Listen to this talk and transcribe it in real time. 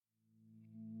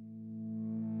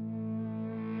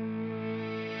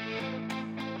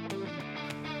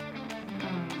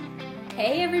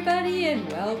Hey everybody, and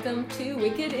welcome to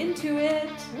Wicked Into It.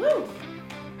 Woo!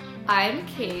 I'm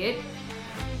Kate.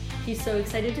 He's so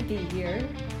excited to be here.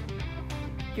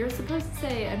 You're supposed to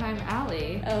say, and I'm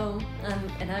Allie. Oh,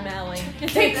 and I'm Allie.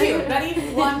 Take two. Ready?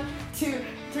 1, 2,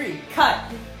 3. Cut.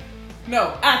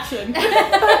 No, action.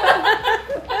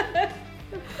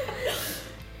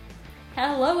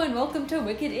 Hello and welcome to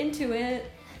Wicked Into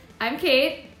It. I'm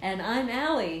Kate, And I'm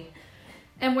Allie.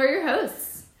 and we're your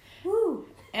hosts. Woo!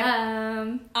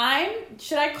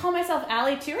 Should I call myself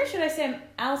Allie too, or should I say I'm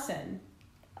Allison?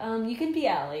 You can be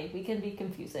Allie. We can be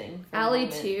confusing. for a Allie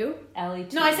moment. too. Allie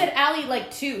too. No, I said Allie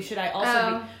like two. Should I also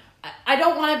Oh. be? I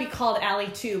don't want to be called Allie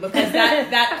too because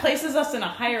that places us in a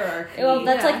hierarchy. Well,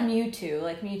 that's Yeah. like Mewtwo.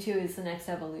 Like Mewtwo is the next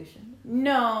evolution.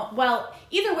 No, well,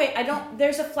 either way, I don't.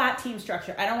 There's a flat team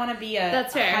structure. I don't want to be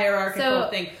That's fair. hierarchical So,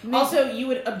 thing. maybe- Also, you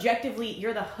would objectively,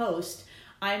 you're the host.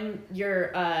 I'm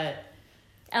your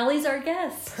Allie's our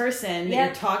guest. person that Yep.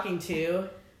 you're talking to.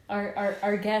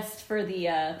 Our guest for the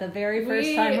very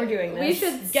first time we're doing this. We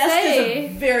should Guest is say a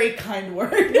very kind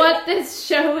word. what this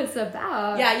show is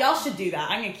about. Yeah, y'all should do that.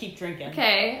 I'm gonna keep drinking.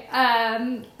 Okay.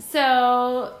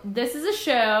 So this is a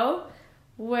show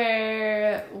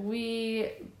where we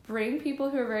bring people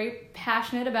who are very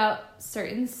passionate about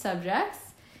certain subjects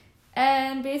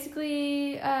and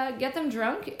basically get them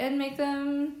drunk and make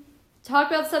them talk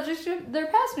about subjects they're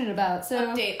passionate about. So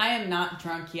Update: I am not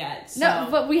drunk yet. So. no,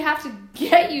 but we have to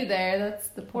get you there. That's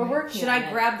the We're point. working. Should on I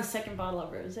it. grab the second bottle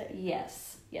of rosé?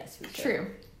 Yes, we should. True.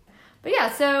 But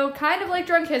yeah, so kind of like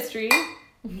drunk history,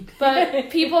 but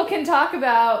people can talk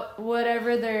about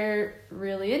whatever they're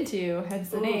really into, hence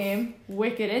the Oof. name,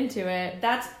 Wicked Into It.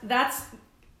 That's like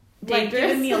Dangerous.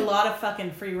 giving me a lot of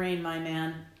fucking free reign, my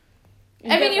man.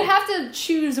 I mean, you have to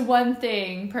choose one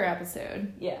thing per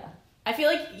episode. Yeah. I feel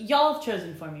like y'all have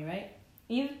chosen for me, right?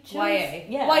 You chose, YA.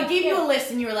 Yeah. Well, I gave you a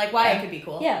list, and you were like, YA could be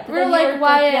cool. Yeah. but We're then you like were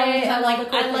YA, that was I all like- the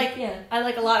cool I things. like- Yeah. I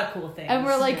like a lot of cool things. And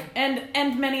we're like,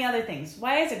 and many other things.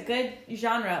 YA is a good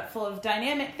genre full of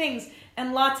dynamic things,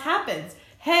 and lots happens.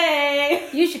 Hey!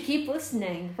 You should keep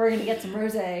listening. We're gonna get some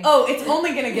rosé. Oh, it's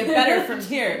only gonna get better from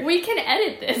here. we can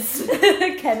edit this.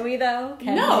 Can we though?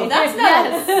 Can No, we? that's not.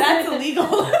 Yes. That's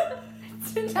illegal.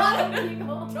 It's not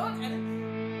illegal. Don't edit.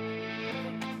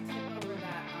 Over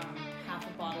that half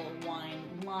a bottle of wine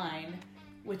line,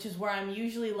 which is where I'm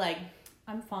usually like,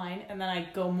 I'm fine, and then I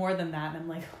go more than that, and I'm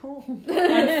like, oh,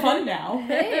 I'm fun now.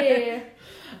 Hey.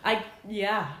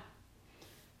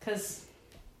 Because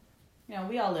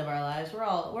we all live our lives. We're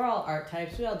all art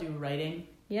types. We all do writing.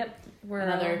 Yep.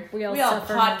 We all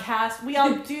suffer. podcast. We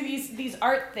all do these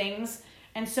art things,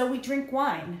 and so we drink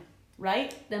wine,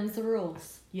 right? Them's the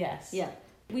rules. Yes. Yeah.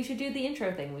 We should do the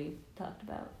intro thing we talked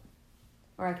about,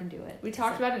 or I can do it. We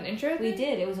talked about an intro We thing?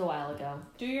 did. It was a while ago.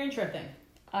 Do your intro thing.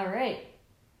 All right.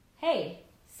 Hey,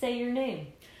 say your name.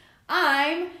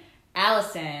 I'm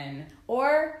Allison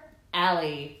or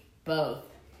Allie, both.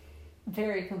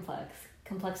 Very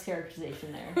complex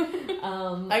characterization there.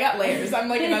 I got layers. I'm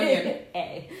like an onion.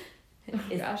 A.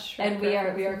 Gosh, And Shrek we are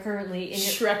references. currently in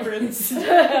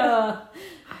Shrekrins.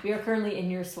 we are currently in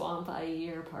your swamp, i.e.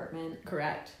 your apartment.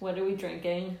 Correct. What are we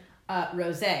drinking?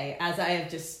 Rosé, as I have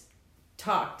just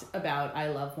talked about. I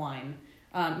love wine.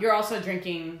 You're also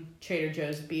drinking Trader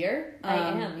Joe's beer. I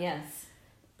am, yes.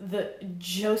 The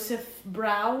Joseph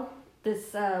Brau.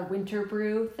 This winter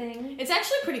brew thing. It's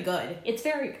actually pretty good. It's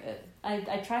very good.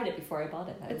 I tried it before I bought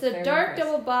it. I It's was a very dark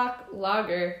impressed. double bock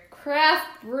lager, craft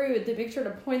brewed. They make sure to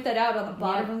point that out on the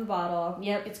bottom of the bottle.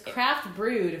 Yep. It's craft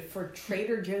brewed for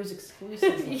Trader Joe's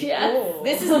exclusively. Yes. Oh.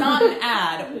 This is not an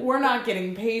ad. We're not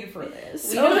getting paid for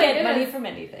this. We Oh, don't it get is. money from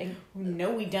anything.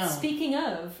 No, we don't. Speaking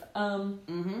of,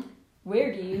 Mm-hmm.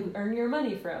 where do you earn your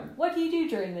money from? What do you do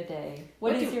during the day?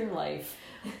 What is your life?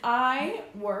 I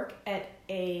work at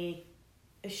a...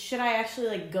 Should I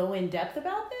actually go in depth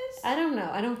about this? I don't know.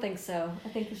 I don't think so. I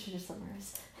think you should just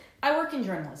summarize. I work in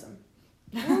journalism.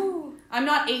 Ooh. I'm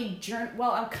not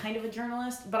I'm kind of a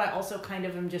journalist, but I also kind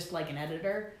of am just like an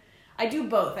editor. I do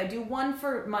both. I do one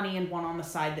for money and one on the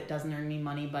side that doesn't earn me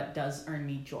money but does earn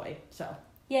me joy. So,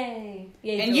 Yay.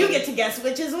 Yay. and you get to guess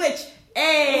which is which.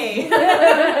 Hey!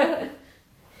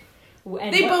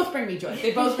 And They what- both bring me joy.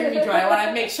 They both bring me joy. I want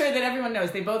to make sure that everyone knows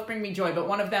they both bring me joy, but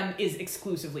one of them is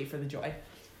exclusively for the joy.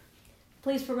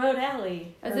 Please promote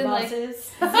Allie. As Her in, like- bosses.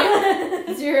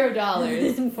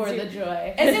 $0 for the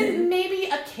joy. As in maybe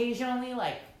occasionally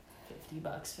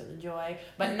 $50 for the joy,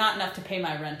 but not enough to pay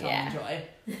my rent Yeah. on the joy.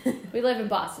 We live in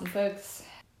Boston, folks.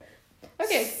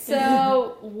 Okay,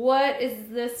 so what is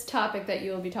this topic that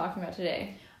you will be talking about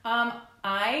today?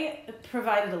 I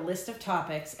provided a list of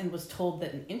topics and was told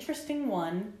that an interesting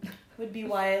one would be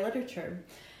YA literature.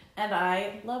 and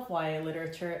I love YA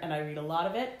literature, and I read a lot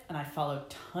of it, and I follow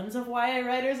tons of YA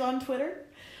writers on Twitter.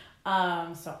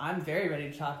 So I'm very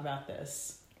ready to talk about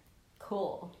this.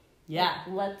 Cool. Yeah.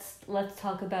 Let's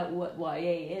talk about what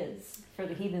YA is for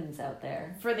the heathens out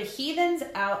there. For the heathens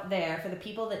out there, for the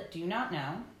people that do not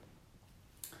know,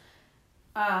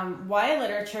 YA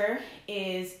literature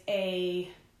is a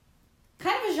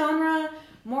kind of a genre,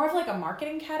 more of like a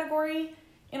marketing category,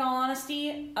 in all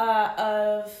honesty,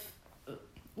 of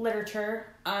literature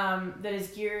that is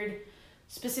geared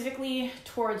specifically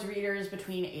towards readers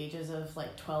between ages of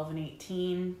like 12 and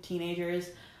 18, teenagers.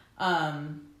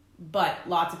 But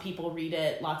lots of people read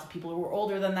it. Lots of people who are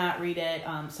older than that read it.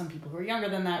 Some people who are younger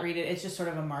than that read it. It's just sort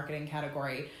of a marketing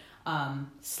category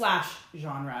 /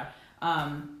 genre.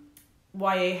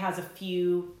 YA has a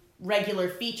few regular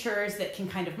features that can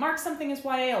kind of mark something as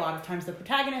YA. A lot of times the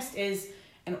protagonist is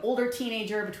an older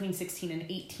teenager between 16 and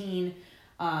 18.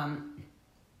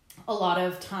 A lot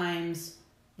of times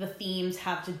the themes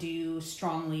have to do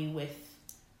strongly with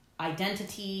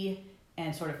identity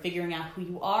and sort of figuring out who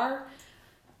you are.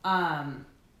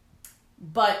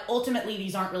 But ultimately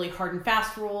these aren't really hard and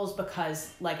fast rules because,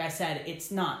 like I said,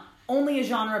 it's not only a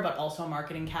genre but also a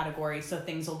marketing category, so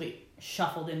things will be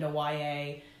shuffled into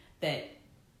YA that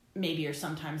maybe are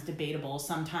sometimes debatable.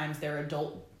 Sometimes they're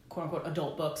adult, quote-unquote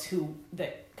adult books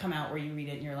that come out where you read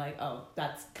it and you're like, oh,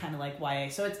 that's kind of like YA.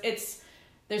 So it's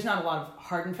there's not a lot of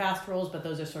hard and fast rules, but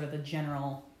those are sort of the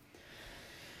general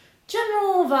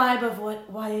vibe of what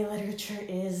YA literature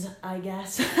is, I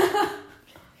guess.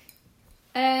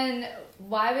 And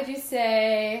why would you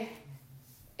say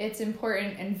it's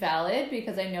important and valid?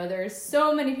 Because I know there's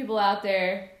so many people out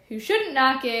there who shouldn't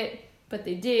knock it, but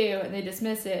they do, and they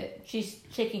dismiss it. She's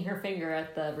shaking her finger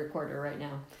at the recorder right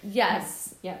now.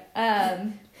 Yes. Yeah.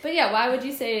 But yeah, why would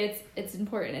you say it's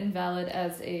important and valid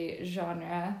as a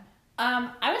genre?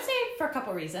 I would say for a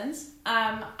couple reasons.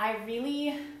 I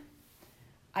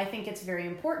think it's very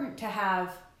important to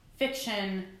have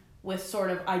fiction with sort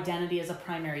of identity as a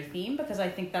primary theme, because I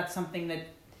think that's something that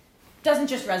doesn't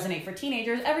just resonate for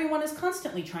teenagers. Everyone is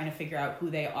constantly trying to figure out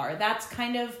who they are. That's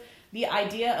kind of the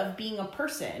idea of being a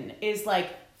person, is like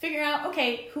figuring out,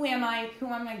 okay, who am I? Who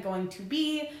am I going to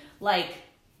be? Like,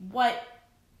 what,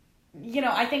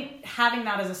 I think having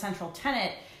that as a central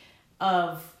tenet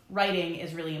of writing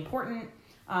is really important.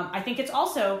 I think it's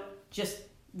also just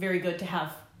very good to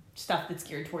have stuff that's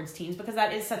geared towards teens, because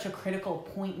that is such a critical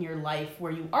point in your life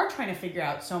where you are trying to figure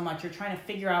out so much. You're trying to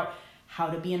figure out how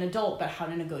to be an adult, but how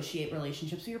to negotiate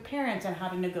relationships with your parents and how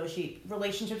to negotiate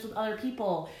relationships with other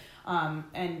people,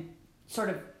 and sort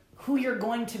of who you're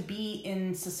going to be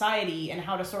in society and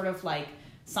how to sort of like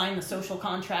sign the social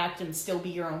contract and still be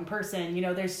your own person.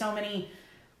 There's so many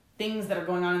things that are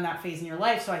going on in that phase in your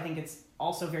life. So I think it's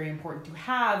also very important to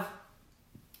have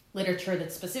literature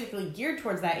that's specifically geared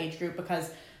towards that age group,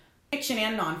 because fiction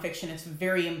and nonfiction, it's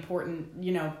very important,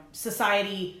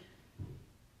 society.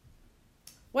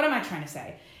 What am I trying to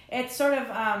say? It's sort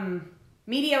of,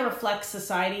 media reflects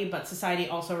society, but society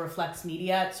also reflects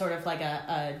media. It's sort of like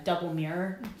a double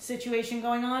mirror situation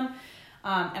going on.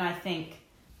 And I think,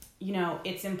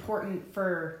 it's important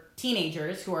for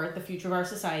teenagers, who are the future of our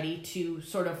society, to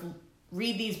sort of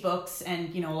read these books,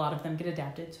 and, a lot of them get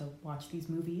adapted. So watch these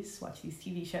movies, watch these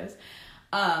TV shows.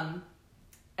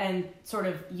 And sort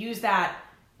of use that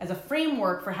as a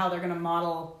framework for how they're going to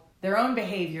model their own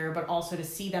behavior, but also to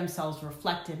see themselves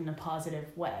reflected in a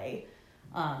positive way,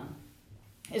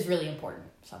 is really important.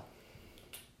 So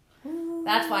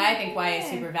that's why I think YA is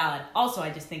super valid. Also,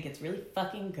 I just think it's really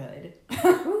fucking good.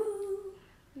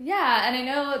 Yeah, and I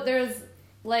know there's,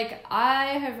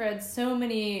 I have read so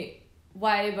many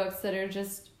YA books that are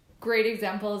just great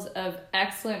examples of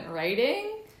excellent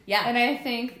writing. Yeah. And I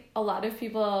think a lot of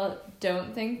people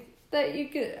don't think that you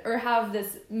could, or have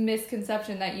this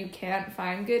misconception that you can't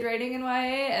find good writing in YA,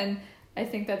 and I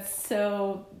think that's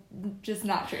so just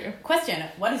not true. Question,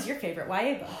 what is your favorite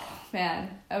YA book? Man,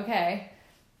 okay.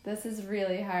 This is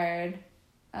really hard.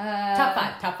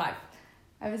 Top five.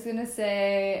 I was going to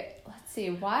say, let's see,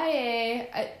 YA,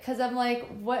 because I'm like,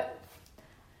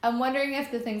 I'm wondering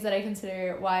if the things that I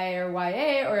consider YA are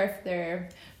YA, or if they're...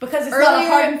 Because it's earlier, not a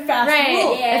hard and fast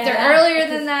rule. Yeah. If they're earlier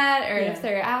than that, or if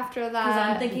they're after that. Because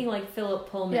I'm thinking like Philip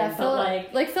Pullman, yeah,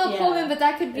 but Philip Pullman, but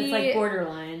that could be... It's like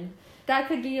borderline. That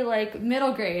could be like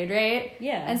middle grade, right?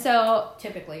 Yeah. And so...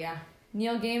 Typically, yeah.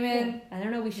 Neil Gaiman. Yeah. I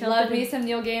don't know, we should love me some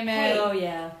Neil Gaiman. Hey, oh,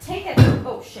 yeah. Take it.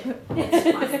 Oh, shit.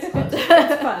 It's fine.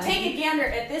 It's fine. Take a gander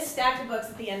at this stack of books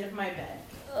at the end of my bed.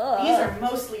 Ugh. These are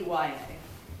mostly YA.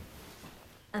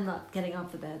 I'm not getting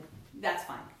off the bed. That's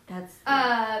fine. That's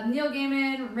Neil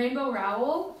Gaiman, Rainbow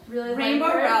Rowell. Really Rainbow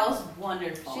like her. Rowell's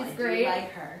wonderful. She's I do great.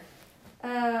 like her.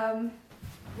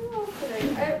 Who else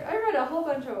did I read a whole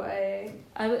bunch of YA.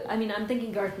 I mean, I'm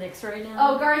thinking Garth Nix right now.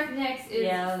 Oh, Garth Nix is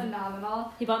Yeah.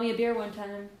 phenomenal. He bought me a beer one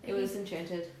time. It was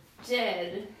Enchanted.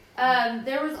 Did.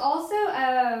 There was also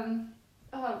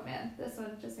oh man, this one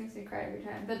just makes me cry every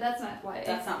time. But that's not YA.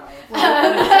 That's not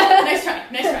YA. Next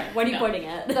try. What are you No. pointing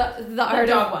at? the art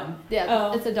dog of, one. Yeah,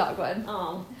 Oh. it's a dog one.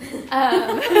 Oh,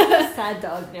 Um, sad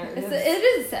dog narrative. it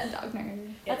is a sad dog narrative.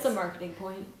 That's a marketing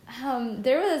point.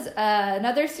 There was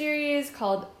another series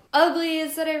called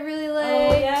Uglies that I really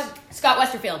liked. Oh yeah, Scott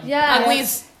Westerfield. Yeah.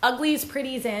 Uglies,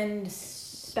 Pretties, and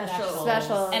Specials.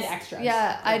 Specials. and extras.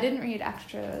 Yeah, I didn't read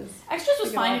extras. Extras was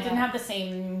Figured fine. all It didn't that. have the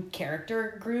same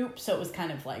character group, so it was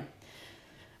kind of like,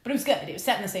 but it was good. It was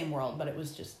set in the same world, but it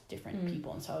was just different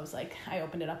people, and so I was like, I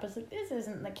opened it up as like, this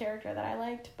isn't the character that I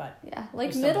liked, but Yeah,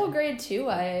 like Or middle something. grade too.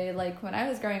 When I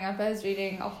was growing up, I was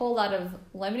reading a whole lot of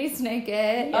Lemony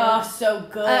Snicket. oh, so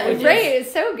good. Which is Right,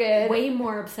 it's so good. way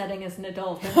more upsetting as an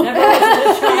adult. I've never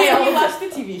listened to a Have you child. watched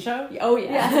the TV show? Oh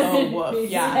yeah. Oh, woof.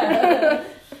 Yeah.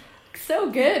 So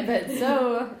good, but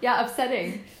so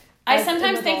upsetting. I As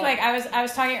sometimes an think adult. like I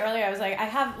was talking earlier. I was like, I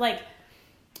have like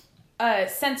a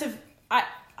sense of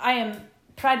I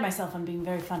pride myself on being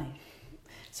very funny.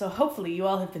 So hopefully you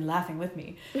all have been laughing with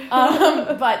me.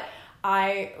 But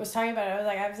I was talking about it. I was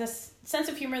like, I have this sense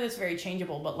of humor that's very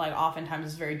changeable, but like oftentimes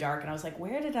it's very dark. And I was like,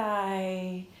 where did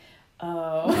I?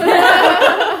 Oh,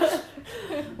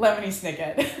 Lemony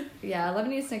Snicket. Yeah,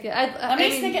 Lemony Snicket.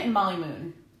 Lemony Snicket and Molly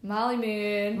Moon. Molly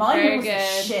Moon. Molly very Moon was good.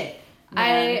 the shit.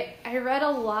 man. I read a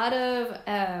lot of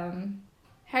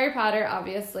Harry Potter,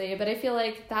 obviously, but I feel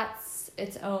like that's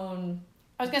its own.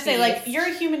 I was gonna say, like, you're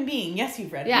a human being. Yes,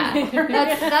 you've read. Yeah, Harry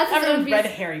Potter. that's its own Everyone's read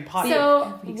beast. Harry Potter.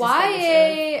 So Exists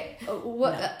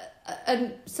YA,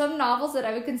 some novels that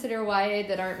I would consider YA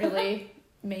that aren't really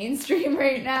mainstream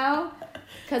right now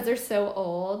because they're so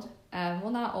old. Well,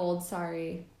 not old.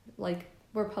 Sorry, like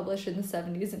were published in the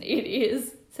 70s and 80s.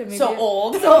 So maybe so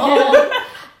old. So old.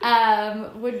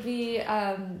 Would be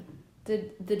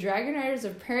the Dragon Riders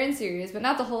of Perrin series, but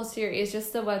not the whole series.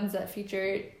 Just the ones that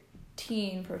feature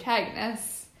teen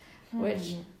protagonists,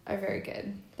 which are very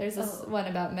good. There's this one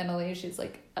about Mentally. She's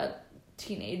like a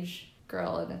teenage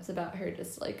girl, and it's about her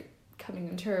just like coming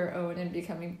into her own and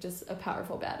becoming just a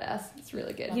powerful badass. It's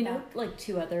really good. You know, like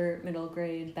two other middle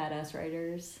grade badass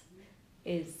writers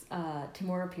is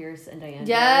Tamora Pierce and Diane.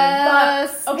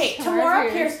 Yes. Okay,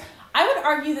 Tamora Pierce. I would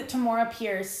argue that Tamora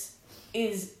Pierce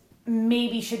is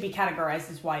maybe should be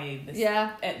categorized as YA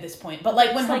at this point. But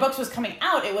like when her books was coming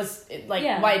out, it was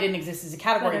YA didn't exist as a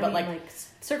category, but like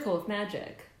Circle of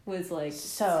Magic was like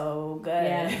so good.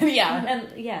 Yeah. Yeah.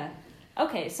 And yeah.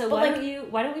 Okay, so But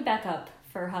why don't we back up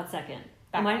for a hot second?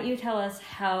 And why don't you tell us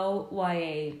how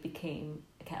YA became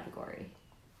a category?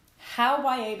 How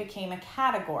YA became a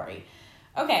category.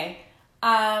 Okay.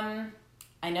 I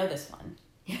know this one.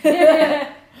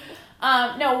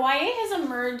 No, YA has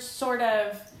emerged sort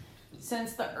of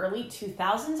since the early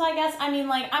 2000s, I guess. I mean,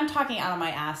 like, I'm talking out of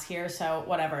my ass here, so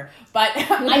whatever. But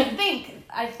I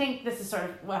think this is sort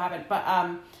of what happened. But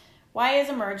YA has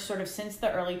emerged sort of since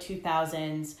the early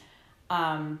 2000s,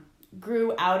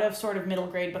 grew out of sort of middle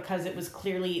grade because it was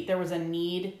clearly there was a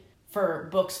need for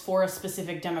books for a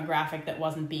specific demographic that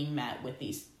wasn't being met with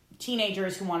these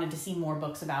teenagers who wanted to see more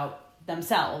books about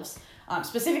themselves.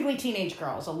 Specifically teenage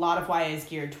girls. A lot of YA is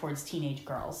geared towards teenage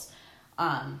girls,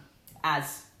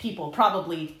 as people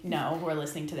probably know who are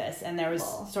listening to this. And there was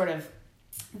sort of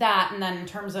that. And then in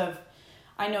terms of,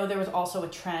 I know there was also a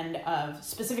trend of,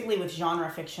 specifically with genre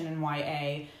fiction and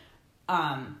YA,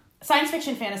 science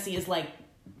fiction fantasy is like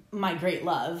my great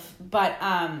love. But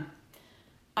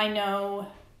I know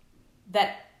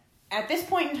that at this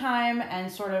point in time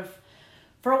and sort of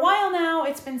for a while now,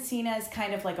 it's been seen as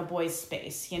kind of like a boys'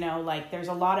 space, you know, like there's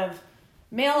a lot of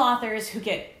male authors who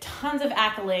get tons of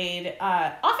accolade,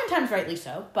 oftentimes rightly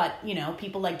so, but, you know,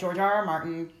 people like George R.R.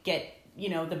 Martin get, you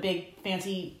know, the big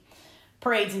fancy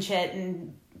parades and shit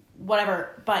and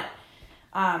whatever, but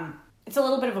it's a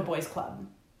little bit of a boys' club.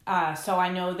 So I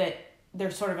know that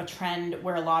there's sort of a trend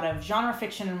where a lot of genre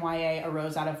fiction and YA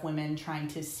arose out of women trying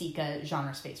to seek a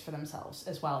genre space for themselves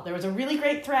as well. There was a really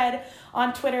great thread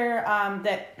on Twitter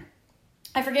that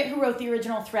I forget who wrote the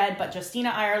original thread, but Justina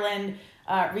Ireland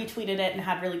retweeted it and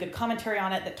had really good commentary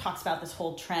on it that talks about this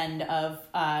whole trend of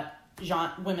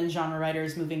women genre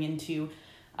writers moving into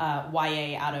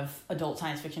YA out of adult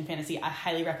science fiction fantasy. I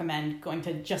highly recommend going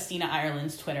to Justina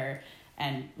Ireland's Twitter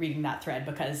and reading that thread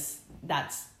because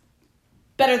that's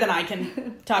better than I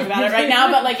can talk about it right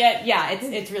now, but like,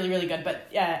 it's really, really good. But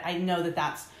I know that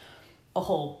that's a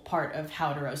whole part of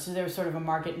how it arose. So there was sort of a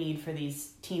market need for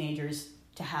these teenagers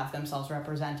to have themselves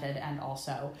represented, and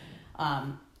also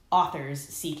authors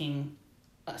seeking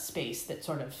a space that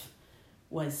sort of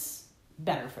was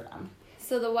better for them.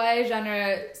 So the YA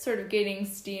genre sort of gaining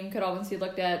steam could almost be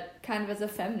looked at kind of as a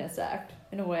feminist act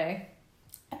in a way.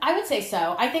 I would say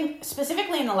so. I think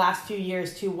specifically in the last few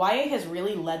years too, YA has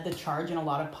really led the charge in a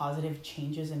lot of positive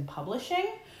changes in publishing.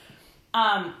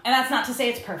 And that's not to say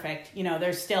it's perfect. You know,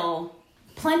 there's still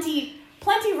plenty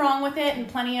wrong with it, and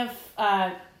plenty of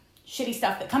shitty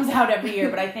stuff that comes out every year.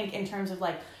 But I think in terms of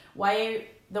like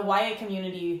the YA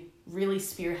community really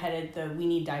spearheaded the We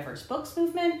Need Diverse Books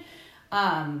movement,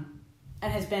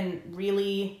 and has been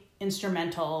really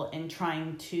instrumental in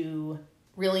trying to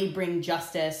really bring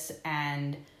justice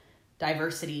and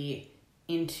diversity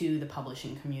into the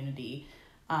publishing community.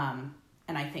 And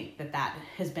I think that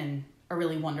has been a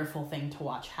really wonderful thing to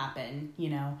watch happen, you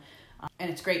know. And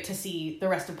it's great to see the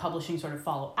rest of publishing sort of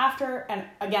follow after. And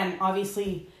again,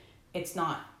 obviously, it's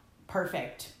not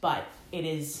perfect, but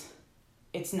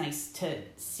it's nice to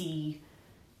see,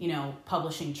 you know,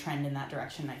 publishing trend in that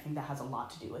direction. I think that has a lot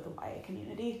to do with the YA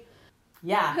community.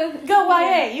 Yeah. Go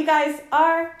YA! You guys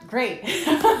are great.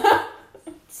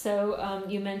 So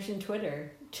you mentioned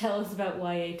Twitter. Tell us about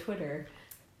YA Twitter.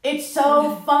 It's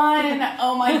so fun.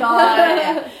 Oh my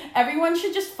God. Everyone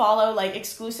should just follow, like,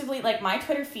 exclusively, like, my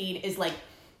Twitter feed is like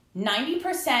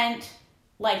 90%,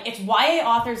 like, it's YA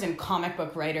authors and comic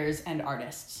book writers and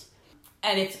artists.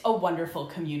 And it's a wonderful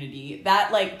community.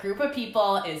 That, like, group of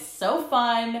people is so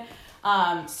fun,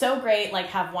 so great, like,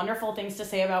 have wonderful things to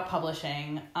say about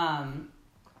publishing.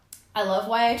 I love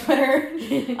YA Twitter.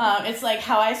 It's like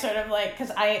how I sort of like, because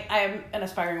I'm an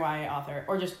aspiring YA author,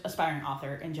 or just aspiring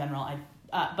author in general.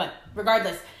 But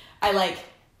regardless,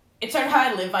 it's sort of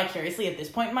how I live vicariously at this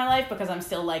point in my life, because I'm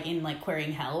still like in like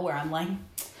querying hell, where I'm like,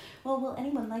 well, will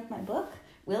anyone like my book?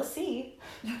 We'll see.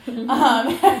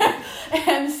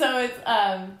 And so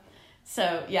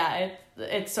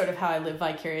it's sort of how I live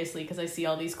vicariously, because I see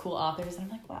all these cool authors and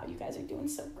I'm like, wow, you guys are doing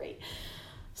so great.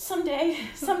 Someday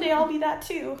I'll be that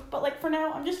too. But like for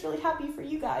now, I'm just really happy for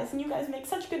you guys, and you guys make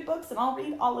such good books, and I'll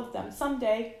read all of them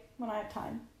someday when I have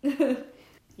time.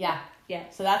 Yeah.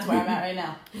 So that's where I'm at right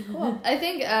now. Cool. I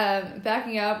think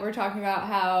backing up, we're talking about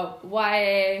how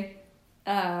YA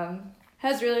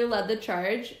has really led the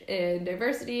charge in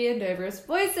diversity and diverse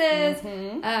voices.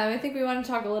 Mm-hmm. I think we want to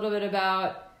talk a little bit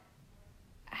about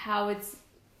how it's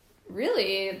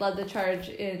really led the charge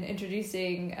in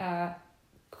introducing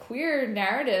queer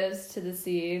narratives to the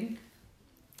scene.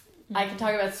 I can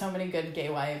talk about so many good gay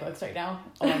YA books right now.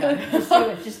 Oh my God.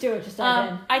 Just do it. Just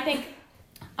dive in. I think,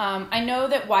 I know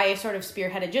that YA sort of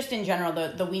spearheaded, just in general,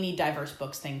 the We Need Diverse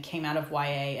Books thing came out of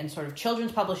YA and sort of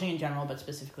children's publishing in general, but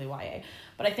specifically YA.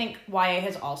 But I think YA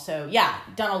has also,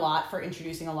 done a lot for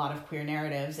introducing a lot of queer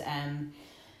narratives. And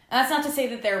that's not to say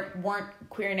that there weren't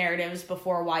queer narratives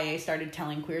before YA started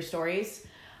telling queer stories.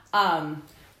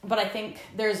 But I think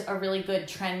there's a really good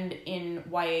trend in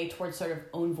YA towards sort of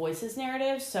own voices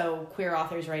narratives. So queer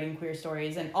authors writing queer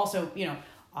stories, and also, you know,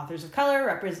 authors of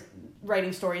color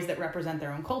writing stories that represent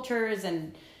their own cultures,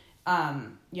 and,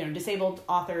 you know, disabled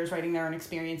authors writing their own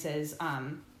experiences.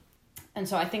 And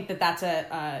so I think that's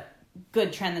a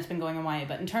good trend that's been going in YA.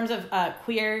 But in terms of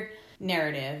queer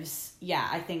narratives,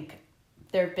 I think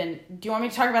there have been... Do you want me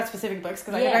to talk about specific books?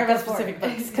 Because I can talk about specific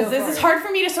books. Because this is hard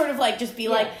for me to sort of like just be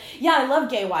like, I love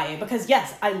gay YA. Because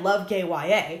yes, I love gay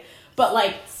YA. But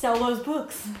like... Sell those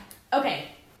books. Okay.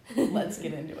 Let's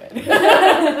get into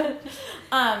it.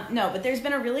 No, but there's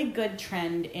been a really good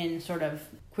trend in sort of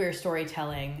queer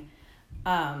storytelling.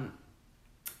 Wow,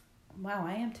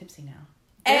 I am tipsy now.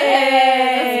 Good.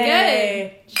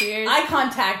 Hey! That's good. Cheers. Eye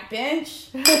contact, bitch.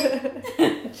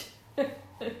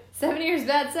 7 years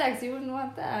bad sex. You wouldn't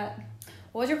want that.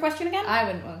 What was your question again? I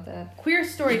wouldn't want that. Queer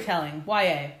storytelling,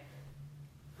 YA.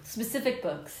 Specific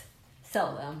books.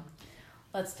 Sell them.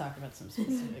 Let's talk about some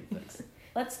specific books.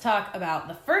 Let's talk about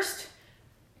the first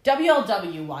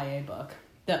WLW YA book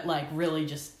that like really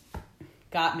just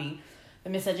got me. The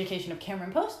Miseducation of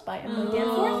Cameron Post by Emily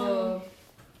Danforth.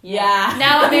 Yeah.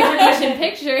 Now a major motion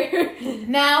picture.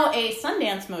 Now a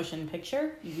Sundance motion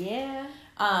picture. Yeah.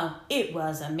 It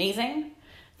was amazing.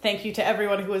 Thank you to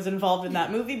everyone who was involved in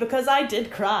that movie, because I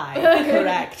did cry.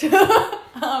 Correct.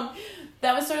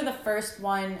 That was sort of the first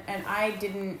one, and I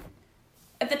didn't...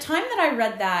 At the time that I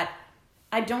read that,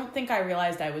 I don't think I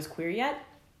realized I was queer yet.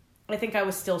 I think I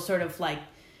was still sort of like,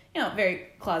 you know, very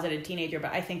closeted teenager,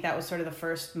 but I think that was sort of the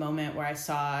first moment where I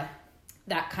saw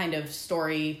that kind of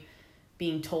story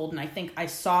being told, and I think I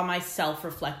saw myself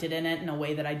reflected in it in a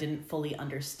way that I didn't fully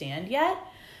understand yet.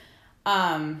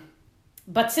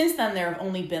 But since then, there have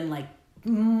only been like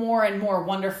more and more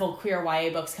wonderful queer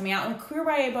YA books coming out, and queer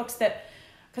YA books that,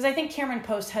 because I think Cameron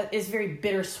Post is very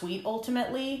bittersweet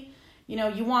ultimately. You know,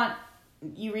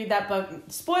 you read that book,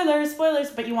 spoilers,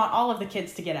 but you want all of the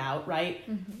kids to get out, right?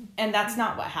 Mm-hmm. And that's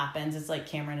not what happens. It's like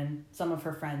Cameron and some of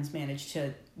her friends managed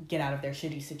to get out of their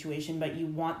shitty situation, but you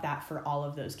want that for all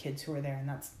of those kids who are there, and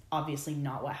that's obviously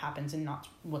not what happens and not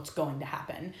what's going to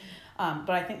happen. But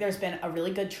I think there's been a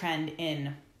really good trend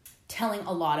in telling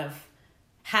a lot of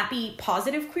happy,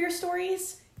 positive queer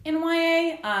stories in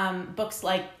YA. Books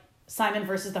like Simon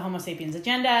versus the Homo Sapiens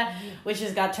Agenda, which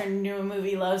has got turned into a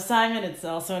movie, Love, Simon. It's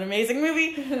also an amazing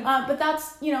movie. But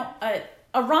that's, you know,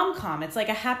 a rom-com. It's like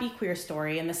a happy queer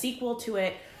story. And the sequel to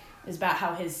it is about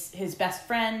how his best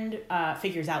friend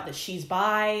figures out that she's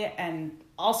bi, and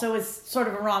also is sort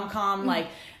of a rom-com. Like,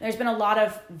 there's been a lot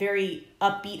of very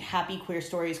upbeat, happy queer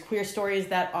stories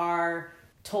that are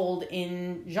told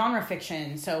in genre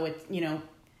fiction. So it's, you know,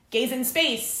 gays in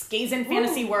space, gays in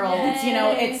fantasy worlds, you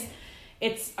know,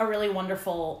 it's a really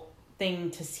wonderful thing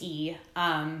to see.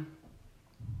 And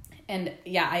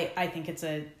yeah, I think it's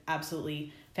a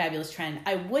absolutely fabulous trend.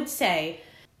 I would say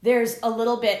there's a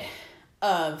little bit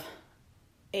of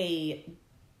a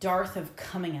dearth of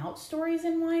coming out stories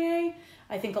in YA.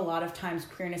 I think a lot of times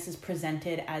queerness is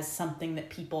presented as something that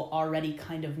people already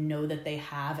kind of know that they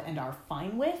have and are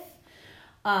fine with.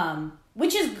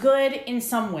 Which is good in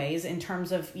some ways in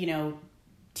terms of, you know,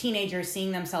 teenagers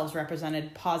seeing themselves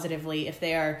represented positively. If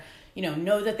they are, you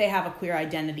know that they have a queer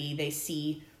identity, they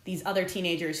see these other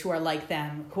teenagers who are like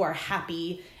them, who are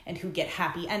happy and who get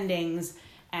happy endings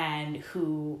and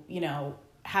who, you know,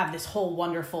 have this whole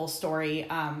wonderful story.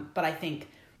 But I think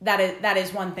that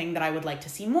is one thing that I would like to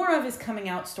see more of, is coming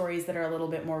out stories that are a little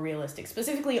bit more realistic,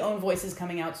 specifically own voices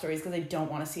coming out stories, because I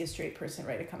don't want to see a straight person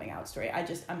write a coming out story.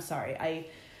 I'm sorry.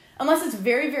 Unless it's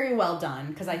very, very well done,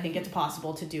 because I think it's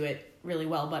possible to do it really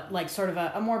well, but like sort of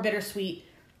a more bittersweet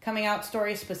coming out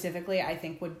story specifically, I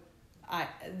think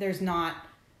there's not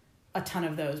a ton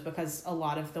of those, because a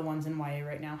lot of the ones in YA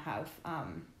right now have,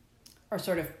 are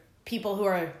sort of people who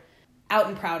are out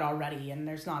and proud already, and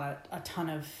there's not a ton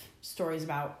of stories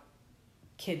about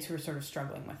kids who are sort of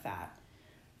struggling with that,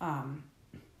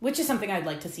 which is something I'd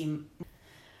like to see.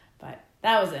 But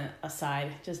that was an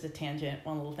aside, just a tangent,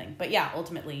 one little thing. But yeah,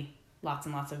 ultimately, lots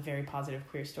and lots of very positive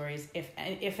queer stories.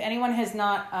 If anyone has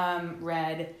not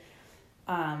read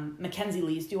Mackenzie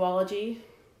Lee's duology,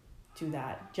 do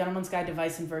that. Gentleman's Guide to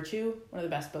Vice and Virtue, one of the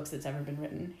best books that's ever been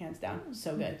written, hands down.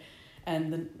 So good.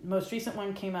 And the most recent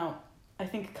one came out, I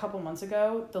think, a couple months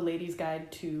ago, The Lady's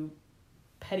Guide to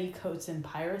Petticoats and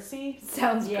Piracy.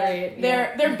 Sounds great.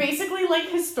 They're basically like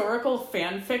historical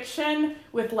fan fiction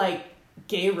with like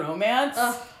gay romance.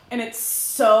 And it's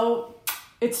so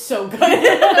good. It's so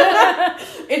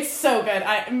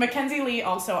good. Mackenzie Lee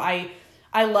also, I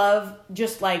love,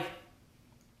 just like,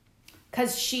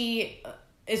 because she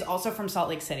is also from Salt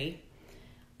Lake City,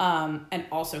 and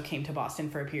also came to Boston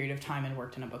for a period of time and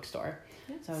worked in a bookstore.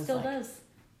 So Still does.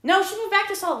 No, she moved back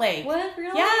to Salt Lake. What?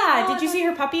 Really? Yeah. Did you see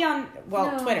her puppy on,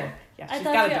 Twitter? Yeah, she's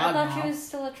got a dog now. I thought she was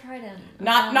still a Trident.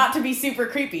 Not to be super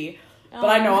creepy, but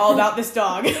I know all about this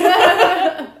dog.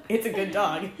 It's a good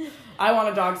dog. I want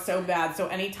a dog so bad. So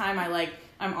anytime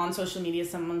I'm on social media,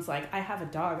 someone's like, I have a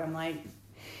dog. I'm like,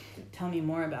 tell me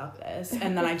more about this.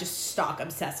 And then I just stalk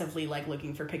obsessively, like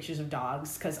looking for pictures of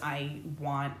dogs, because I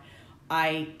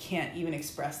can't even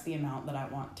express the amount that I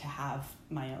want to have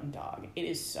my own dog. It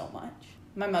is so much.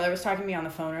 My mother was talking to me on the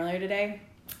phone earlier today,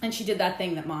 and she did that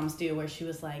thing that moms do where she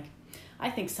was like, I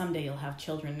think someday you'll have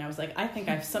children. And I was like, I think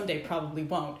I someday probably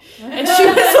won't. And she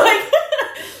was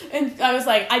like, and I was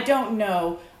like, I don't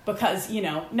know, because,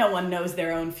 no one knows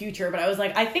their own future. But I was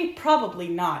like, I think probably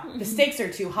not. The stakes are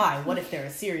too high. What if they're a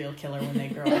serial killer when they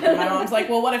grow up? And my mom's like,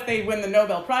 well, what if they win the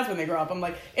Nobel Prize when they grow up? I'm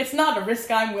like, it's not a risk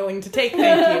I'm willing to take,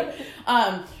 thank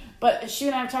you. But she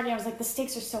and I were talking, I was like, the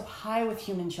stakes are so high with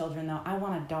human children, though. I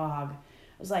want a dog.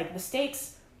 I was like, the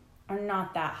stakes are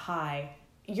not that high.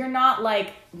 You're not,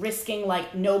 like, risking,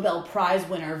 like, Nobel Prize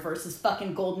winner versus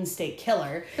fucking Golden State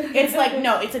Killer. It's like,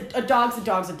 no, it's a dog's a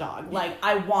dog's a dog. Like,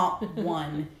 I want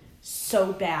one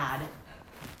so bad.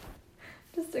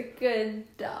 Just a good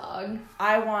dog.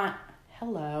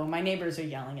 Hello, my neighbors are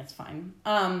yelling, it's fine.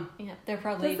 Yeah, they're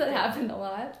probably... Does that happen a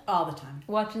lot? All the time.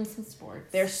 Watching some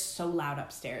sports. They're so loud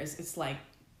upstairs. It's like,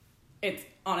 it's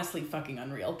honestly fucking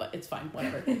unreal, but it's fine,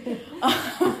 whatever.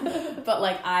 But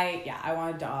like, I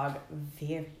want a dog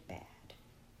very bad.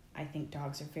 I think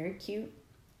dogs are very cute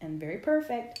and very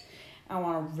perfect. I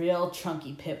want a real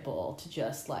chunky pit bull to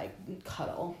just like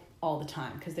cuddle all the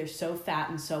time because they're so fat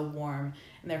and so warm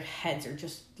and their heads are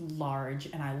just large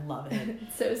and I love it.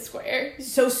 So square.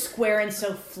 So square and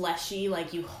so fleshy,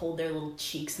 like you hold their little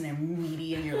cheeks and they're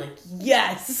meaty and you're like,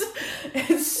 yes!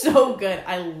 It's so good.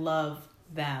 I love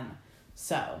them.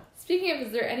 So. Speaking of,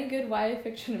 is there any good YA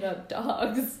fiction about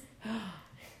dogs?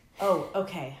 Oh,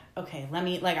 okay. Let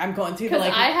me, like, I'm going through the, Because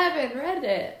like, I haven't read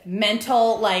it.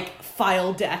 mental, like,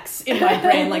 file decks in my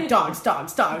brain, like, dogs.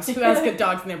 Who has good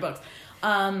dogs in their books?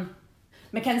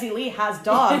 Mackenzie Lee has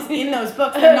dogs in those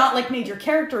books. They're not, like, major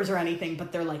characters or anything,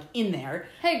 but they're, like, in there.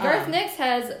 Hey, Garth Nix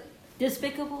has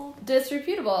Despicable.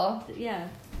 Disreputable. Yeah.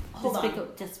 Hold on.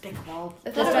 Despicable.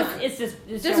 I thought it was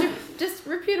It's just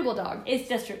disreputable dog. it's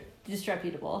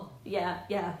disreputable. Yeah,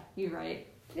 you're right.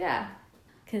 Yeah.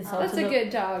 Consult That's a good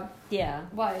dog. Yeah.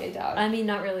 YA dog. I mean,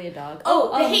 not really a dog.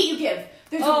 Oh, The Hate You Give.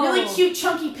 There's a really Oh. cute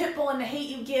chunky pit bull in The Hate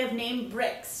You Give named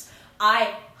Bricks.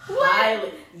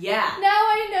 Yeah. Now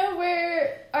I know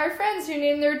where our friends who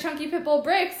named their chunky pit bull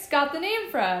Bricks got the name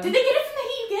from. Did they get it from The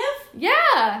Hate You Give?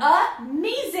 Yeah.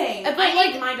 Amazing. But I like,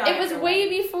 named my dog it was after way one.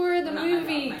 before the Not my dog,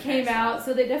 movie my came parents' out, dog.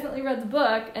 so they definitely read the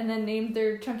book and then named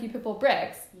their chunky pit bull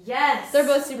Bricks. Yes. They're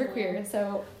both super queer,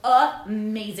 so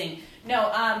Amazing.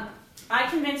 No, I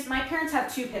convinced my parents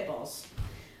have 2 pit bulls.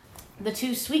 The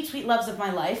 2 sweet loves of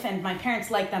my life, and my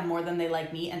parents like them more than they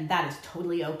like me, and that is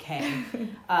totally okay.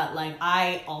 Like,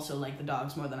 I also like the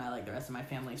dogs more than I like the rest of my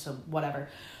family, so whatever.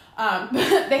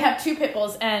 They have 2 pit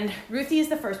bulls, and Ruthie is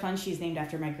the first one. She's named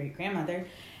after my great-grandmother.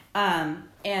 And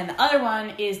the other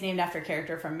one is named after a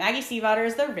character from Maggie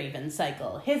Stiefvater's The Raven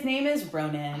Cycle. His name is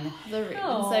Ronan. the Raven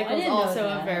Oh, I Cycle is didn't know also a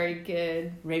that. very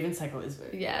good. Raven Cycle is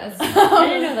very Yes. I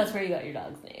didn't know that's where you got your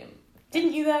dog's name.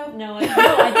 Didn't you, though? No, I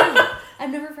didn't.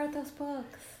 I've never read those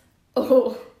books.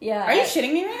 Oh. Yeah. Are you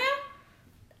shitting me right now?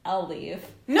 I'll leave.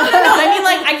 No. I mean,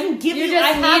 like, I can give You you. just I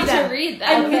have need them. to read them.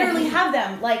 I literally have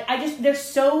them. Like, they're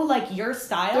so like your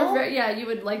style. Yeah, you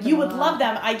would like them You a would lot. love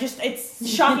them. It's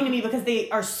shocking to me because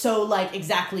they are so like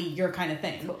exactly your kind of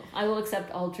thing. Cool. I will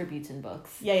accept all tributes in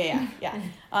books. Yeah.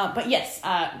 But yes,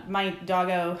 my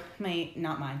doggo,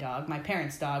 not my dog, my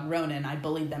parents' dog, Ronan. I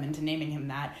bullied them into naming him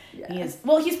that. Yeah.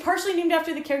 He's partially named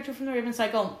after the character from the Raven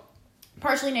Cycle.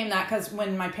 Partially named that because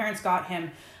when my parents got him,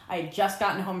 I had just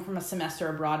gotten home from a semester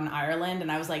abroad in Ireland,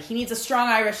 and I was like, he needs a strong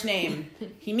Irish name.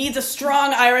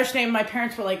 My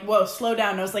parents were like, whoa, slow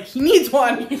down. And I was like, he needs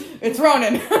one. It's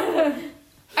Ronan. I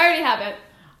already have it.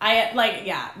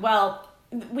 Well,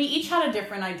 we each had a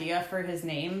different idea for his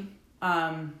name,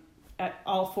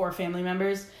 all 4 family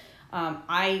members.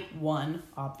 I won,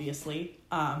 obviously,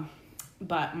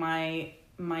 but my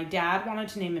dad wanted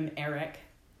to name him Eric.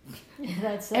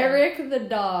 That's Eric the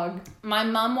dog. My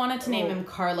mom wanted to name him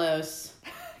Carlos,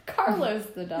 Carlos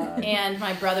the dog. and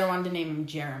my brother wanted to name him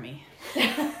Jeremy.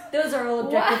 Those are all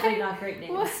objectively Why? not great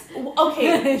names. What?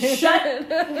 Okay, shut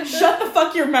the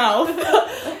fuck your mouth.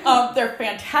 They're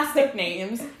fantastic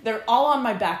names. They're all on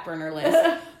my back burner list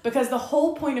because the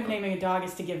whole point of naming a dog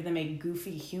is to give them a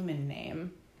goofy human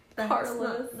name.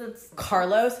 Carlos.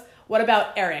 Carlos. What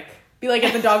about Eric? Be like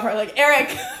at the dog park, like Eric.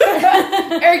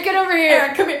 Eric, get over here.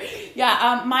 Eric, come here. Yeah.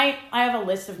 I have a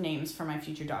list of names for my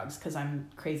future dogs because I'm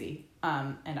crazy.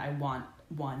 And I want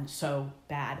one so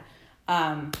bad.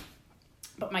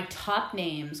 But my top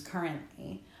names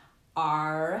currently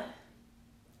are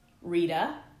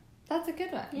Rita. That's a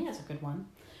good one. Yeah. That's a good one.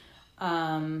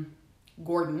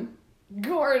 Gordon.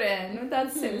 Gordon.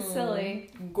 That's so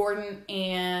silly. Gordon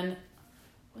and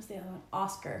what's the other one?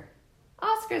 Oscar.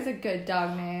 Oscar's a good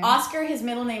dog name. Oscar, his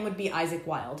middle name would be Isaac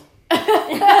Wilde. Because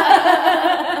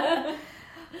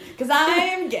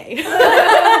I'm gay.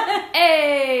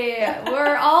 Hey,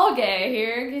 we're all gay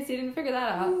here, in case you didn't figure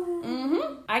that out.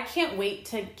 Mm-hmm. I can't wait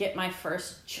to get my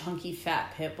first chunky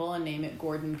fat pit bull and name it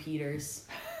Gordon Peters.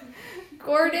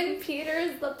 Gordon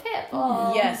Peters the pit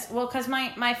bull. Yes, well, because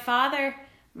my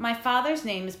father's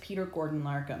name is Peter Gordon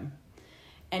Larkham.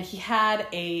 And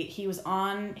he was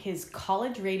on his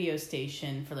college radio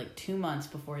station for like 2 months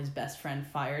before his best friend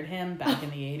fired him back in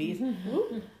the 80s.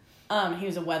 He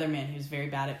was a weatherman. He was very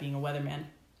bad at being a weatherman.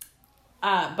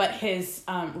 But his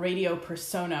radio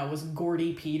persona was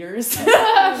Gordy Peters. So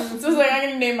I was like, I'm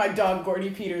going to name my dog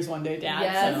Gordy Peters one day, Dad.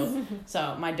 Yes.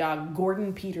 So my dog,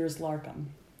 Gordon Peters Larkham,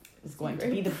 is going to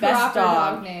be the Proper best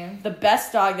dog name. the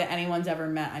best dog that anyone's ever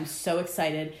met. I'm so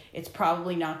excited. It's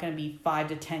probably not going to be 5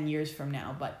 to 10 years from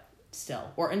now, but still,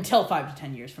 or until 5 to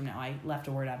 10 years from now. I left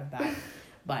a word out of that,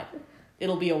 but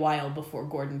it'll be a while before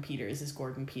Gordon Peters is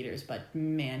Gordon Peters. But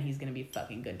man, he's going to be a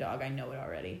fucking good dog. I know it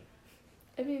already.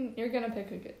 I mean, you're gonna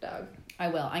pick a good dog. I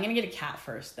will. I'm going to get a cat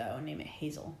first though and name it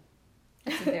Hazel.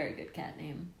 It's a very good cat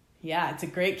name. Yeah, it's a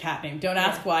great cat name. Don't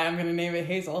ask why I'm going to name it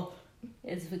Hazel.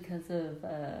 It's because of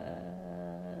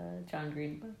John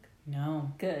Green book.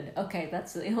 No. Good. Okay,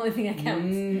 that's the only thing that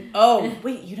counts. Oh,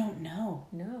 wait, you don't know.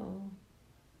 No.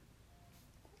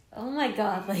 Oh my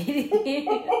god, lady.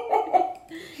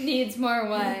 Needs more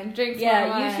wine. Drinks more wine.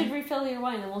 Yeah, you should refill your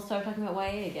wine and we'll start talking about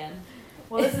YA again.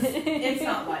 Well, it's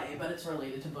not YA, but it's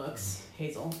related to books.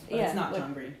 Hazel. But it's not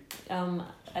John Green.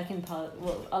 I can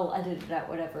I'll edit it out,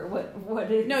 whatever.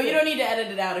 What is No, you don't need to edit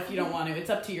it out if you don't want to. It's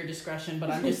up to your discretion, but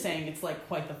I'm just saying it's like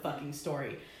quite the fucking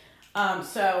story.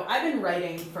 So I've been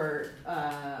writing for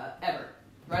ever,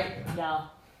 right? Yeah.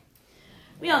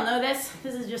 We all know this.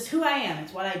 This is just who I am.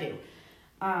 It's what I do.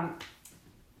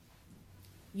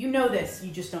 You know this.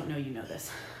 You just don't know you know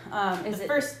this. The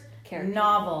first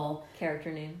novel.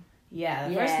 Character name. Yeah,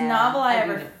 the first novel I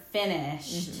ever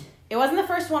finished. Mm-hmm. It wasn't the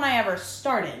first one I ever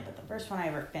started, but the first one I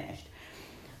ever finished.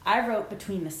 I wrote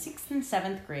between the 6th and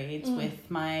 7th grades with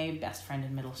my best friend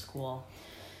in middle school.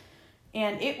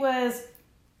 And it was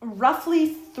roughly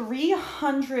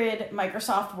 300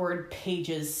 Microsoft Word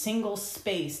pages,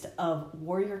 single-spaced, of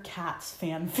Warrior Cats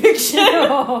fan fiction.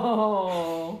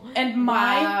 Oh. And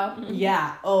my...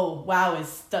 Yeah. Oh, wow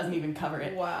doesn't even cover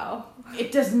it. Wow.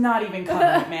 It does not even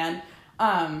cover it, man.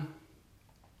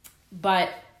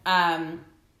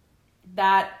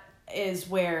 That is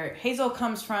where Hazel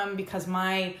comes from, because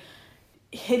my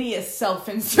hideous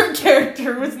self-insert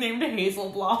character was named Hazel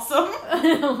Blossom.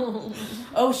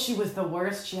 Oh, she was the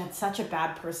worst. She had such a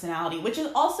bad personality, which is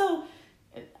also,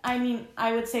 I mean,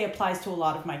 I would say applies to a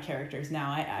lot of my characters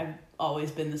now. I've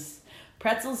always been this...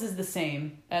 Pretzels is the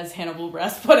same, as Hannibal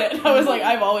Buress put it. I was like,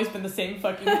 I've always been the same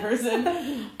fucking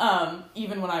person.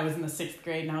 Even when I was in the 6th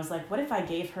grade, and I was like, what if I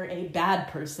gave her a bad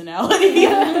personality?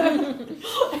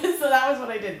 So that was what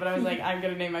I did. But I was like, I'm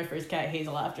going to name my first cat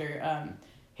Hazel after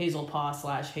Hazel Paw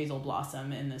 / Hazel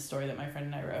Blossom in this story that my friend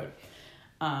and I wrote.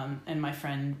 And my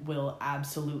friend will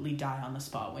absolutely die on the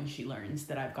spot when she learns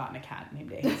that I've gotten a cat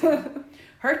named Hazel.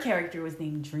 Her character was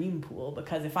named Dreampool,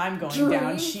 because if I'm going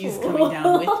down, she's coming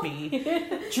down with me.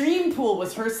 Dreampool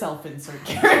was her self-insert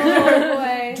character. Oh,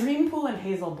 boy. Dreampool and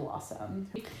Hazel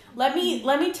Blossom. Let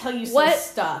me tell you some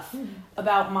stuff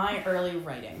about my early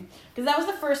writing, because that was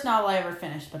the first novel I ever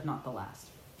finished, but not the last.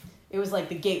 It was like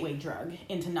the gateway drug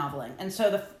into noveling. And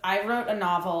so I wrote a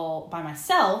novel by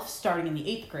myself starting in the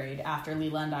 8th grade after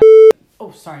Leela and I... Oh,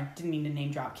 sorry, didn't mean to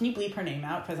name drop. Can you bleep her name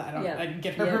out? Because I didn't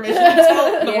get her permission to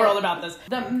tell the world about this.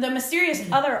 The mysterious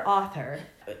other author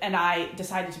and I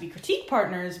decided to be critique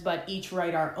partners, but each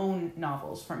write our own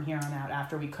novels from here on out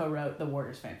after we co-wrote the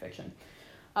Warriors fanfiction.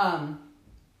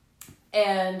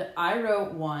 And I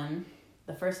wrote one...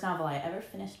 The first novel I ever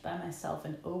finished by myself,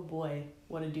 and oh boy,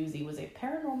 what a doozy, was a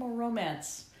paranormal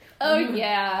romance. Oh,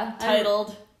 yeah.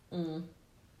 Titled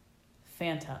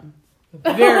Phantom.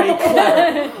 Very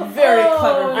clever. Very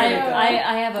clever. Very good.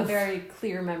 I have a very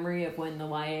clear memory of when the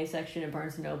YA section at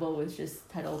Barnes & Noble was just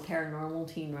titled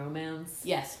Paranormal Teen Romance.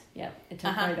 Yes. Yep, it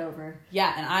took right over.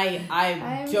 Yeah, and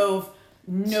I dove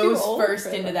nose first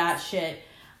into that shit.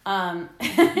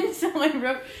 So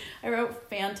I wrote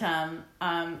Phantom.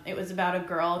 It was about a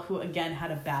girl who, again,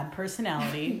 had a bad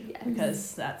personality, yes,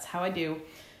 because that's how I do,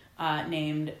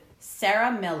 named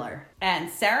Sarah Miller. And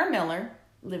Sarah Miller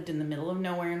lived in the middle of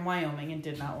nowhere in Wyoming and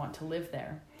did not want to live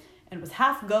there, and was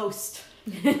half ghost,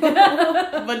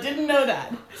 but didn't know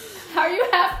that. How are you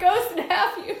half ghost and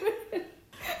half human?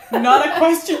 Not a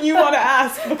question you want to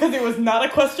ask, because it was not a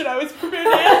question I was prepared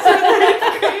to answer in the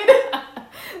 8th grade.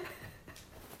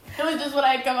 It was just what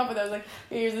I had come up with. I was like,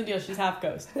 hey, here's the deal. She's half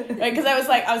ghost. Right? Because I was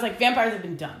like, vampires have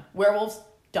been done. Werewolves,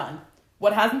 done.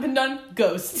 What hasn't been done?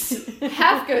 Ghosts.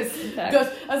 Half ghosts, in fact.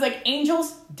 Ghosts. I was like,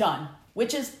 angels, done.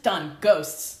 Witches, done.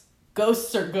 Ghosts.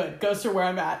 Ghosts are good. Ghosts are where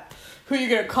I'm at. Who are you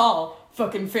going to call?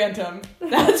 Fucking Phantom.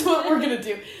 That's what we're going to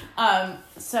do.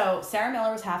 So Sarah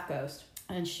Miller was half ghost.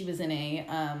 And she was in a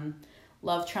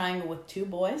love triangle with 2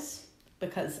 boys.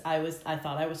 Because I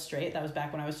thought I was straight. That was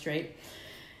back when I was straight.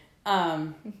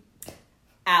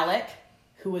 Alec,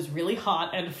 who was really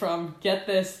hot and from, get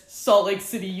this, Salt Lake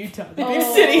City, Utah, the big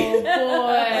city. Oh,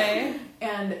 boy.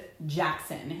 And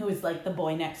Jackson, who is like the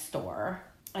boy next door.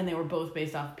 And they were both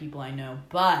based off of people I know.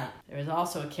 But there was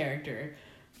also a character,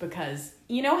 because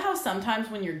you know how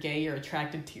sometimes when you're gay, you're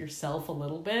attracted to yourself a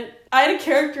little bit? I had a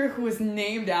character who was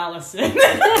named Allison.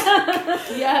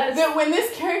 Yes. That when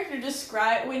this character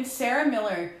when Sarah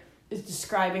Miller is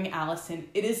describing Allison,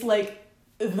 it is like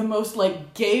the most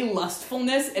like gay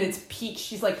lustfulness at its peak.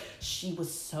 She's like, she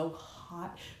was so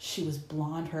hot, she was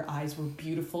blonde, her eyes were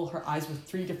beautiful, her eyes were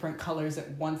 3 different colors at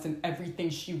once, and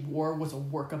everything she wore was a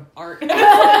work of art.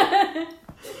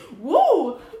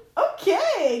 Woo!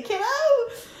 Okay,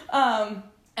 kiddo.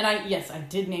 And I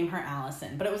did name her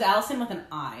Allison, but it was Allison with an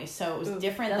I, so it was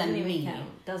different than me.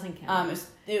 Doesn't count.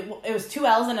 It was 2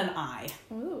 L's and an I.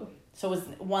 Ooh. So it was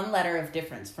 1 letter of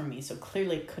difference from me, so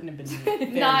clearly it couldn't have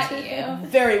been me. Not you.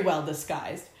 Very well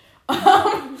disguised.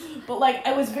 But like,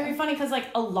 it was very funny because like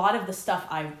a lot of the stuff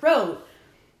I wrote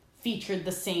featured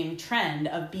the same trend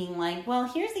of being like, well,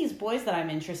 here's these boys that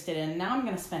I'm interested in. Now I'm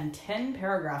going to spend 10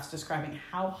 paragraphs describing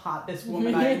how hot this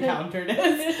woman I encountered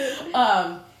is.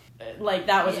 Like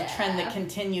that was a trend that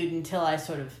continued until I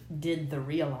sort of did the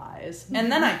realize.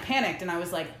 And then I panicked and I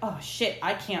was like, oh shit,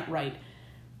 I can't write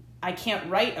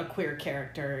a queer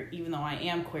character even though I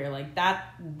am queer. Like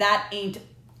that ain't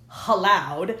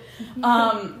allowed.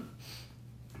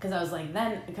 Because I was like,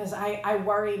 because I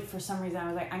worried for some reason. I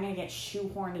was like, I'm going to get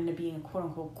shoehorned into being a quote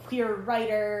unquote queer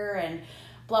writer and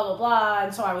blah, blah, blah.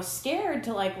 And so I was scared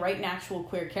to like write an actual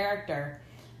queer character.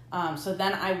 So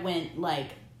then I went like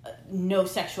no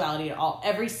sexuality at all.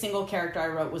 Every single character I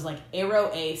wrote was like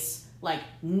aro ace, like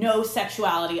no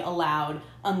sexuality allowed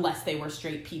unless they were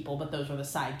straight people, but those were the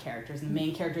side characters. And the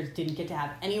main characters didn't get to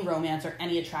have any romance or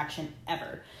any attraction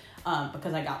ever.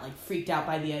 Because I got like freaked out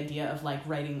by the idea of like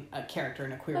writing a character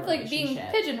in a queer relationship. Like being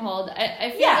pigeonholed.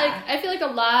 I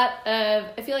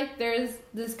feel like there's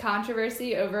this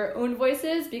controversy over own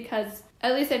voices because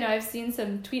at least I know I've seen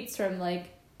some tweets from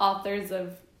like authors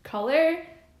of color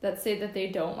that say that they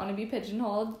don't want to be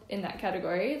pigeonholed in that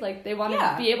category. Like they want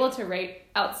to be able to write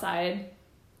outside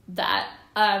that.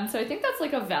 So I think that's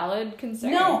like a valid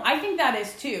concern. No, I think that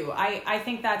is too. I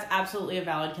think that's absolutely a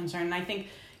valid concern. And I think,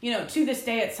 to this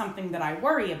day, it's something that I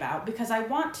worry about because I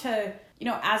want to,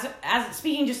 as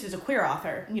speaking just as a queer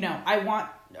author, I want,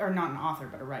 or not an author,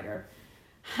 but a writer.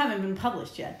 Haven't been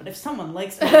published yet, but if someone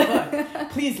likes my book,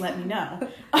 please let me know.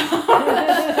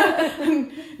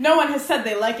 No one has said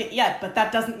they like it yet, but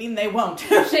that doesn't mean they won't.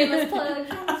 Shameless plug.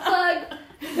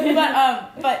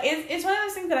 But it's one of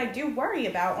those things that I do worry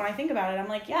about when I think about it. I'm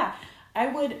like,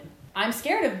 I'm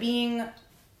scared of being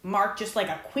marked just like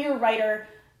a queer writer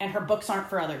and her books aren't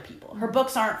for other people. Her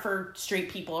books aren't for straight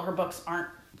people. Her books aren't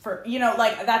for,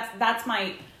 like that's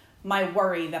my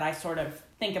worry that I sort of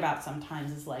think about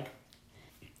sometimes is like,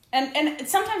 and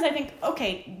sometimes I think,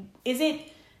 okay, is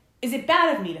it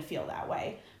bad of me to feel that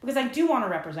way? Because I do want to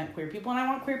represent queer people and I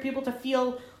want queer people to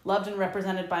feel loved and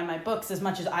represented by my books as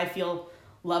much as I feel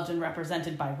loved and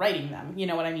represented by writing them. You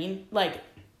know what I mean? Like,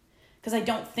 because I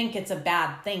don't think it's a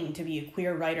bad thing to be a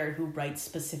queer writer who writes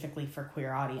specifically for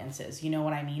queer audiences. You know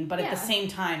what I mean? But at the same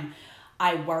time,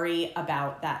 I worry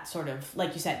about that sort of,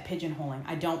 like you said, pigeonholing.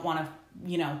 I don't want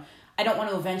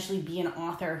to eventually be an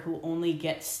author who only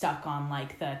gets stuck on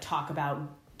like the talk about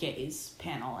gays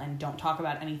panel and don't talk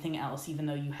about anything else, even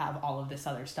though you have all of this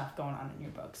other stuff going on in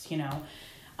your books, and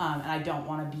I don't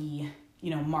want to be,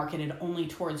 marketed only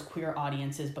towards queer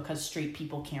audiences because straight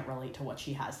people can't relate to what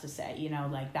she has to say,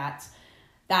 like that's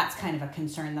kind of a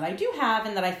concern that I do have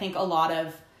and that I think a lot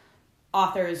of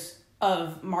authors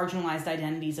of marginalized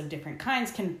identities of different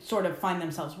kinds can sort of find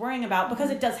themselves worrying about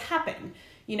because it does happen.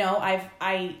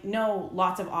 I know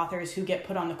lots of authors who get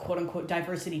put on the quote unquote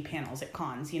diversity panels at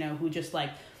cons, who just like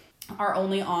are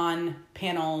only on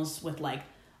panels with like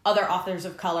other authors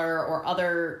of color or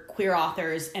other queer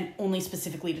authors and only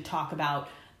specifically to talk about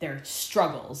their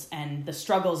struggles and the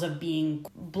struggles of being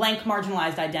blank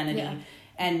marginalized identity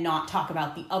and not talk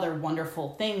about the other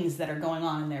wonderful things that are going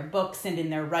on in their books and in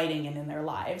their writing and in their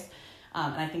lives.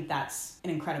 And I think that's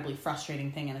an incredibly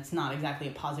frustrating thing, and it's not exactly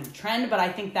a positive trend, but I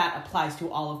think that applies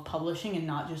to all of publishing and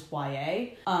not just YA.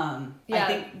 I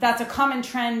think that's a common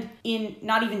trend in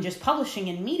not even just publishing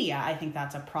in media. I think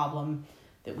that's a problem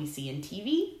that we see in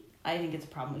TV. I think it's a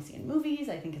problem we see in movies.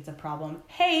 I think it's a problem,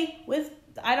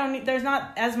 there's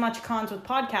not as much cons with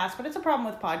podcasts, but it's a problem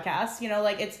with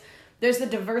podcasts. There's the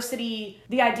diversity,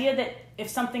 the idea that if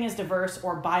something is diverse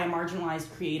or by a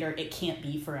marginalized creator, it can't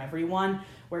be for everyone,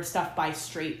 where stuff by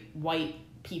straight white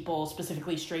people,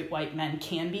 specifically straight white men,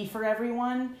 can be for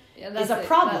everyone, is a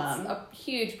problem. That's a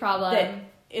huge problem. That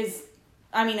is,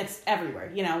 it's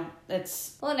everywhere,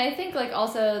 it's... Well, and I think,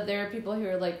 also there are people who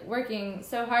are, working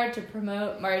so hard to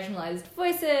promote marginalized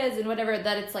voices and whatever,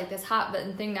 that it's, this hot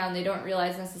button thing now, and they don't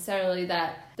realize necessarily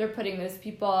that they're putting those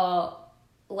people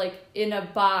in a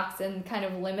box and kind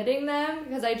of limiting them.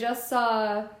 Because I just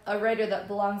saw a writer that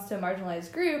belongs to a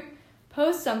marginalized group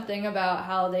post something about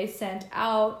how they sent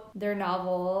out their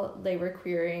novel, they were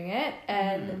queering it,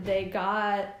 and they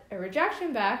got a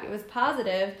rejection back. It was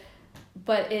positive,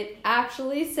 but it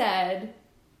actually said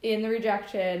in the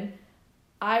rejection,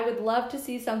 I would love to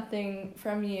see something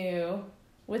from you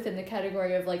within the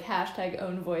category of like hashtag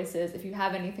own voices. If you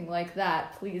have anything like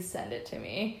that, please send it to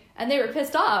me. And they were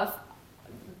pissed off.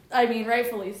 I mean,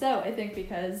 rightfully so, I think,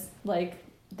 because like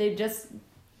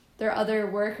their other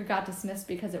work got dismissed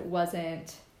because it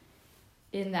wasn't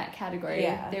in that category.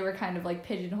 Yeah. They were kind of like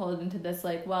pigeonholed into this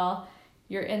like, well,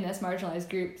 you're in this marginalized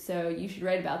group, so you should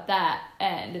write about that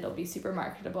and it'll be super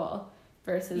marketable,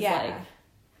 versus like,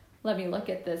 let me look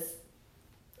at this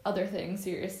other thing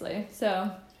seriously.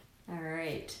 So, all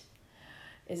right.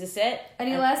 Is this it?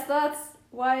 Any last thoughts?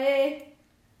 YA?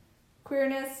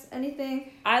 Queerness?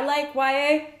 Anything? I like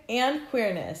YA and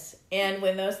queerness. And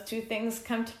when those two things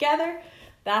come together,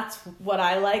 that's what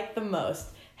I like the most.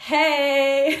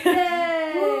 Hey!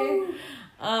 Yay!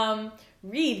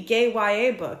 Read gay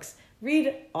YA books.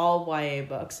 Read all YA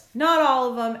books. Not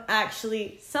all of them,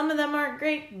 actually. Some of them aren't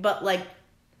great, but like,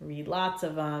 read lots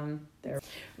of them.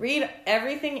 Read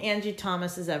everything Angie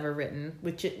Thomas has ever written,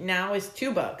 which now is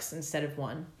 2 books instead of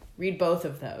 1. Read both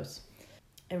of those.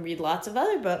 And read lots of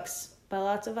other books by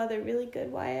lots of other really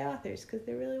good YA authors, because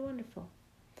they're really wonderful.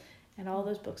 And all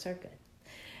those books are good.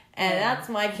 And that's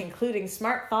my concluding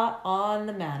smart thought on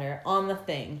the matter, on the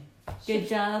thing. Good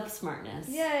job, smartness.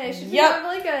 Yay, should we have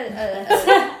like a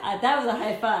that was a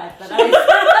high five, but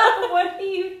what are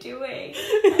you doing?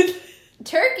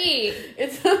 turkey?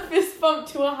 It's a fist bump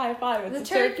to a high five. It's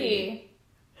The turkey.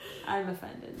 I'm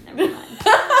offended. Never mind.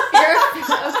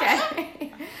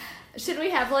 Okay. Should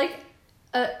we have like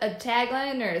a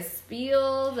tagline or a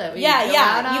spiel that we go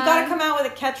out on? You gotta come out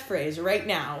with a catchphrase right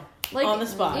now. Like, on the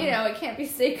spot. You know, it can't be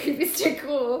stay creepy, stay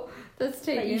cool. That's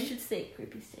taken. But you should say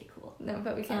creepy, stay cool. No,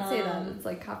 but we can't say that. It's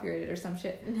like copyrighted or some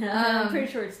shit. No, I'm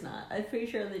pretty sure it's not. I'm pretty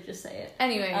sure they just say it.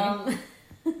 Anyway.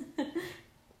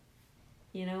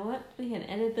 You know what? We can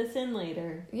edit this in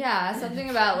later. Yeah, something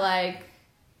about like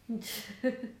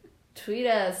tweet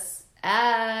us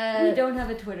at... We don't have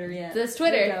a Twitter yet. This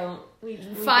Twitter. We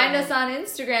don't. We Find don't. us on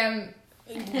Instagram.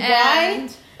 Why?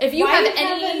 And if you Why have you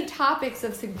any haven't- topics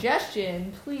of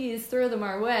suggestion, please throw them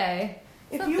our way.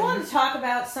 If you want to talk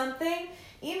about something,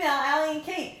 email Allie and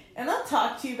Kate, and they'll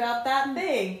talk to you about that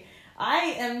thing. I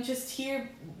am just here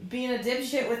being a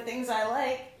dipshit with things I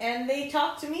like, and they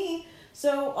talk to me.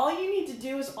 So all you need to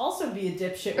do is also be a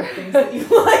dipshit with things that you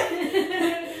like,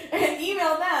 and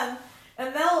email them,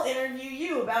 and they'll interview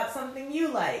you about something you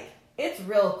like. It's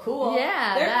real cool.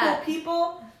 Yeah, they're cool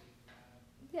people.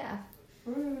 Yeah.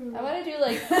 I want to do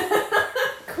like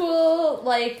cool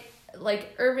like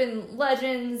urban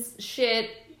legends shit,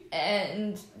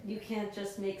 and You can't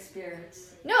just make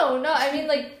spirits. no, I mean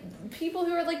like people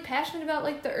who are like passionate about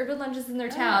like the urban legends in their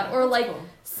town, or like cool.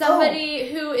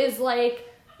 somebody who is like,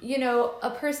 you know,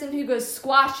 a person who goes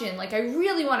squatching. Like I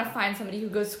really want to find somebody who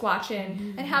goes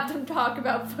squatching and have them talk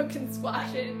about fucking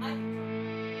squatching.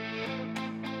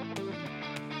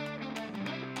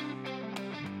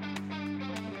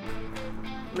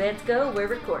 Let's go. We're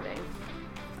recording.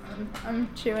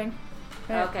 I'm chewing.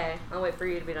 Okay. I'll wait for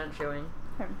you to be done chewing.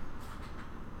 Okay.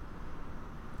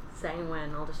 Saying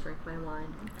when. I'll just drink my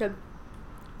wine. Good.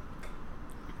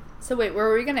 So wait,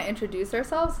 were we gonna introduce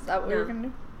ourselves? Is that what we were gonna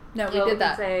do? No, we did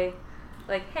that. Say,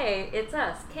 like, hey, it's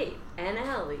us, Kate and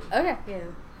Allie. Okay. Yeah.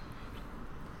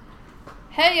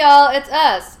 Hey y'all, it's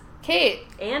us, Kate,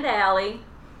 And Allie.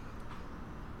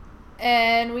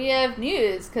 and we have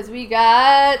news because we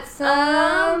got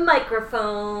some.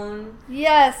 Microphone.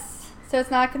 Yes. So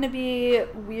it's not going to be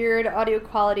weird audio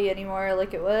quality anymore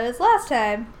like it was last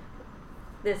time.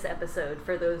 This episode,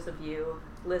 for those of you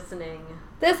listening.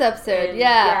 This episode, And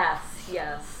yeah.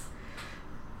 Yes.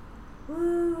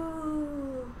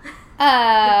 Woo.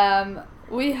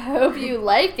 We hope you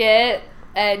like it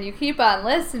and you keep on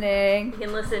listening. You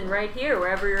can listen right here,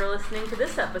 wherever you're listening to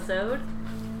this episode.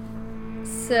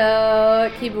 So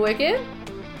keep it wicked.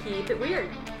 Keep it weird.